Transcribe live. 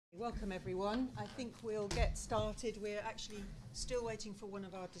Welcome everyone. I think we'll get started. We're actually still waiting for one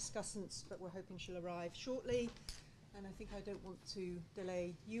of our discussants, but we're hoping she'll arrive shortly. And I think I don't want to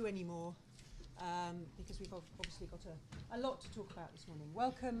delay you anymore because we've obviously got a lot to talk about this morning.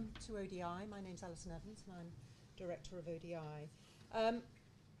 Welcome to ODI. My name's Alison Evans and I'm Director of ODI. And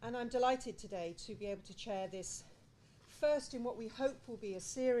I'm delighted today to be able to chair this first in what we hope will be a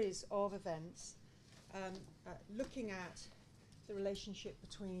series of events looking at the relationship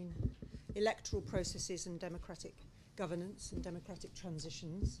between electoral processes and democratic governance and democratic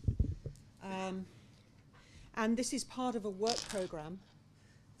transitions. And this is part of a work programme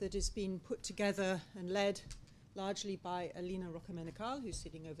that has been put together and led largely by Alina Rocca-Menekal, who's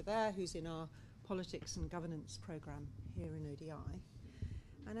sitting over there, who's in our politics and governance programme here in ODI.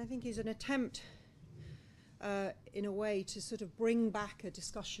 And I think is an attempt, in a way, to sort of bring back a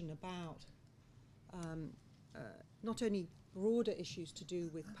discussion about not only broader issues to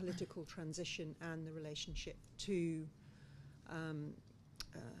do with political transition and the relationship to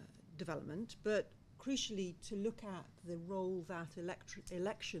development, but crucially to look at the role that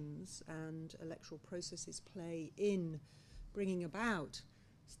elections and electoral processes play in bringing about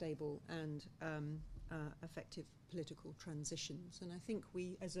stable and effective political transitions. And I think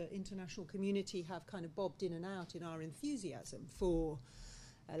we as an international community have kind of bobbed in and out in our enthusiasm for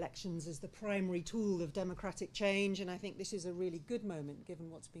elections as the primary tool of democratic change, and I think this is a really good moment, given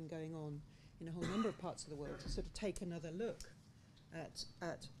what's been going on in a whole number of parts of the world, to sort of take another look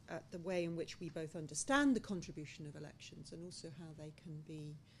at the way in which we both understand the contribution of elections and also how they can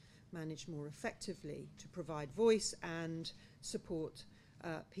be managed more effectively to provide voice and support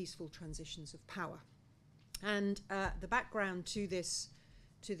peaceful transitions of power. And the background to this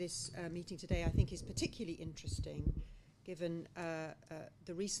meeting today, I think, is particularly interesting, given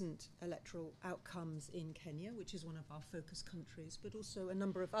the recent electoral outcomes in Kenya, which is one of our focus countries, but also a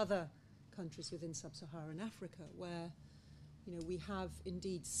number of other countries within sub-Saharan Africa, where we have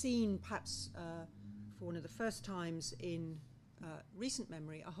indeed seen, perhaps for one of the first times in recent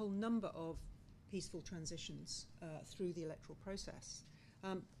memory, a whole number of peaceful transitions through the electoral process,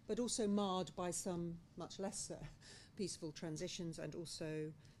 but also marred by some much less peaceful transitions and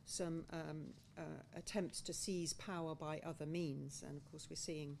also some attempts to seize power by other means. And of course we're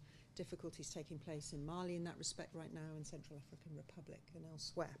seeing difficulties taking place in Mali in that respect right now, in Central African Republic and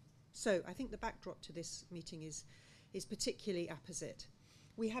elsewhere. So I think the backdrop to this meeting is particularly apposite.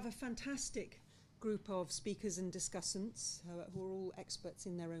 We have a fantastic group of speakers and discussants who are all experts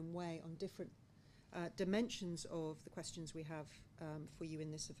in their own way on different dimensions of the questions we have for you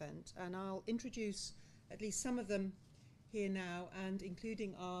in this event. And I'll introduce at least some of them here now, and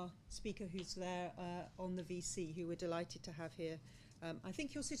including our speaker who's there on the VC, who we're delighted to have here. I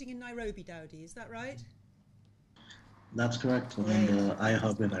think you're sitting in Nairobi, Daudi, is that right? That's correct, and I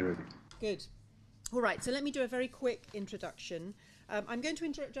have in Nairobi. Good. All right, so let me do a very quick introduction. I'm going to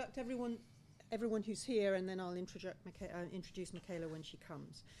introduce everyone who's here, and then I'll introduce Michaela when she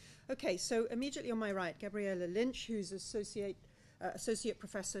comes. Okay, so immediately on my right, Gabriella Lynch, who's Associate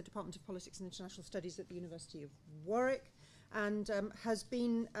Professor, Department of Politics and International Studies at the University of Warwick, and has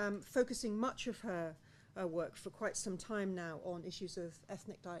been focusing much of her work for quite some time now on issues of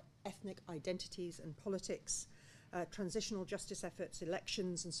ethnic identities and politics, transitional justice efforts,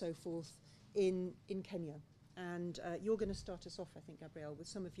 elections, and so forth in Kenya. And you're going to start us off, I think, Gabrielle, with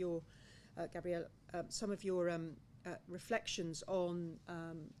some of your reflections on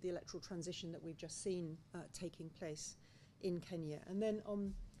the electoral transition that we've just seen taking place in Kenya. And then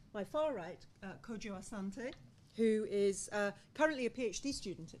on my far right, Kojo Asante, who is currently a PhD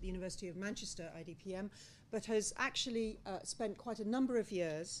student at the University of Manchester, IDPM, but has actually spent quite a number of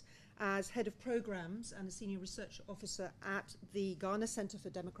years as head of programs and a senior research officer at the Ghana Centre for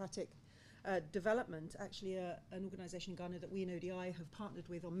Democratic Development, actually an organisation in Ghana that we in ODI have partnered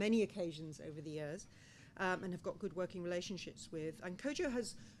with on many occasions over the years, and have got good working relationships with. And Kojo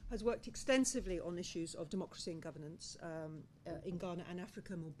has worked extensively on issues of democracy and governance in Ghana and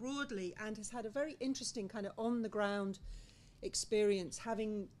Africa more broadly, and has had a very interesting kind of on-the-ground experience,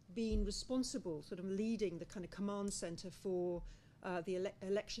 having been responsible, sort of leading the kind of command centre for the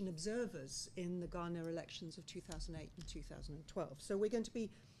election observers in the Ghana elections of 2008 and 2012. So we're going to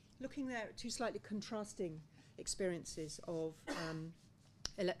be looking there at two slightly contrasting experiences of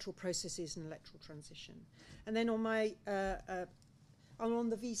electoral processes and electoral transition. And then on my on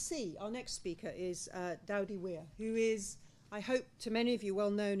the VC, our next speaker is Daudi Weir, who is, I hope to many of you,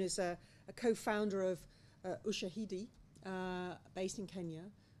 well known as a co-founder of Ushahidi, based in Kenya,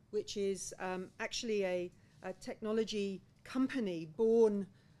 which is actually a technology company born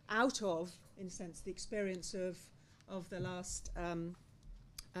out of, in a sense, the experience of the last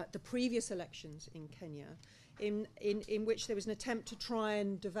the previous elections in Kenya, in which there was an attempt to try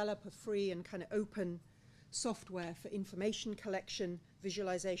and develop a free and kind of open software for information collection,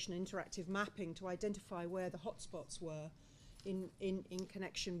 visualization, interactive mapping to identify where the hotspots were in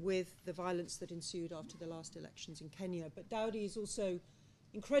connection with the violence that ensued after the last elections in Kenya. But Daudi is also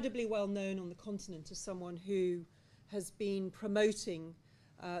incredibly well known on the continent as someone who has been promoting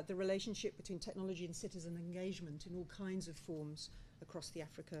the relationship between technology and citizen engagement in all kinds of forms across the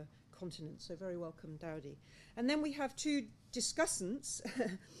Africa continent. So very welcome, Daudi. And then we have two discussants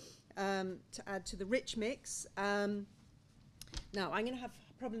to add to the rich mix. Now, I'm going to have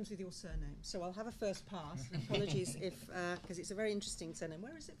problems with your surname, so I'll have a first pass. Apologies if, because it's a very interesting surname.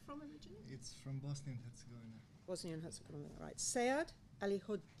 Where is it from originally? It's from Bosnia and Herzegovina. Bosnia and Herzegovina, right. Sead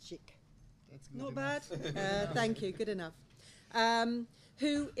Alihodjic. That's good Not enough. bad. Thank you, good enough.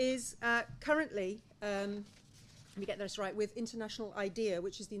 Who is currently, let me get this right, with International IDEA,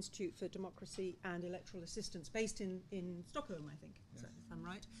 which is the Institute for Democracy and Electoral Assistance, based in Stockholm, I think, Yes. if I'm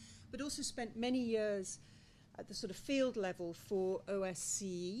right, but also spent many years at the sort of field level for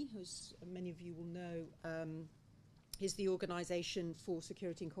OSCE, as many of you will know, is the Organization for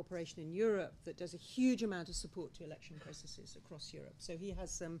Security and Cooperation in Europe that does a huge amount of support to election processes across Europe. So he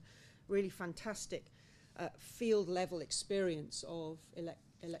has some really fantastic field level experience of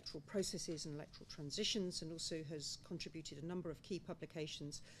electoral processes and electoral transitions, and also has contributed a number of key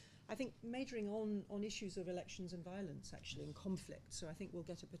publications, I think majoring on issues of elections and violence, actually, and conflict. So I think we'll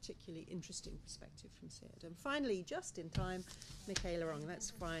get a particularly interesting perspective from Sid. And finally, just in time, Michaela Ong.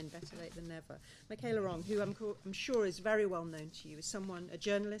 That's fine, better late than never. Michaela Ong, who I'm sure is very well known to you, is a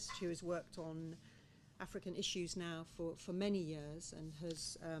journalist who has worked on African issues now for many years, and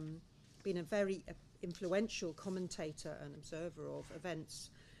has been a very influential commentator and observer of events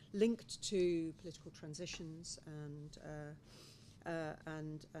linked to political transitions and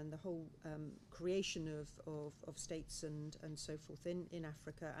the whole creation of states and so forth in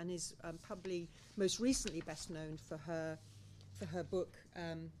Africa, and is probably most recently best known for her book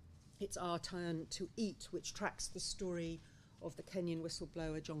It's Our Turn to Eat, which tracks the story of the Kenyan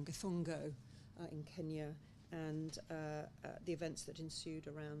whistleblower John Githongo in Kenya, and the events that ensued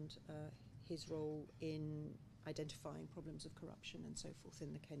around his role in identifying problems of corruption and so forth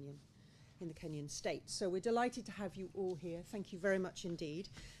in the Kenyan state. So we're delighted to have you all here. Thank you very much indeed.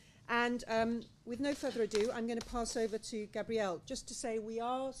 And with no further ado, I'm going to pass over to Gabrielle, just to say we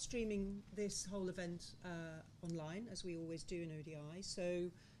are streaming this whole event online, as we always do in ODI. So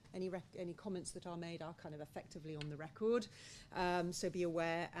any comments that are made are kind of effectively on the record. So be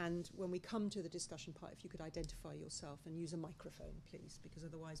aware. And when we come to the discussion part, if you could identify yourself and use a microphone, please, because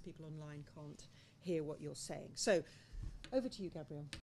otherwise people online can't hear what you're saying. So over to you, Gabrielle.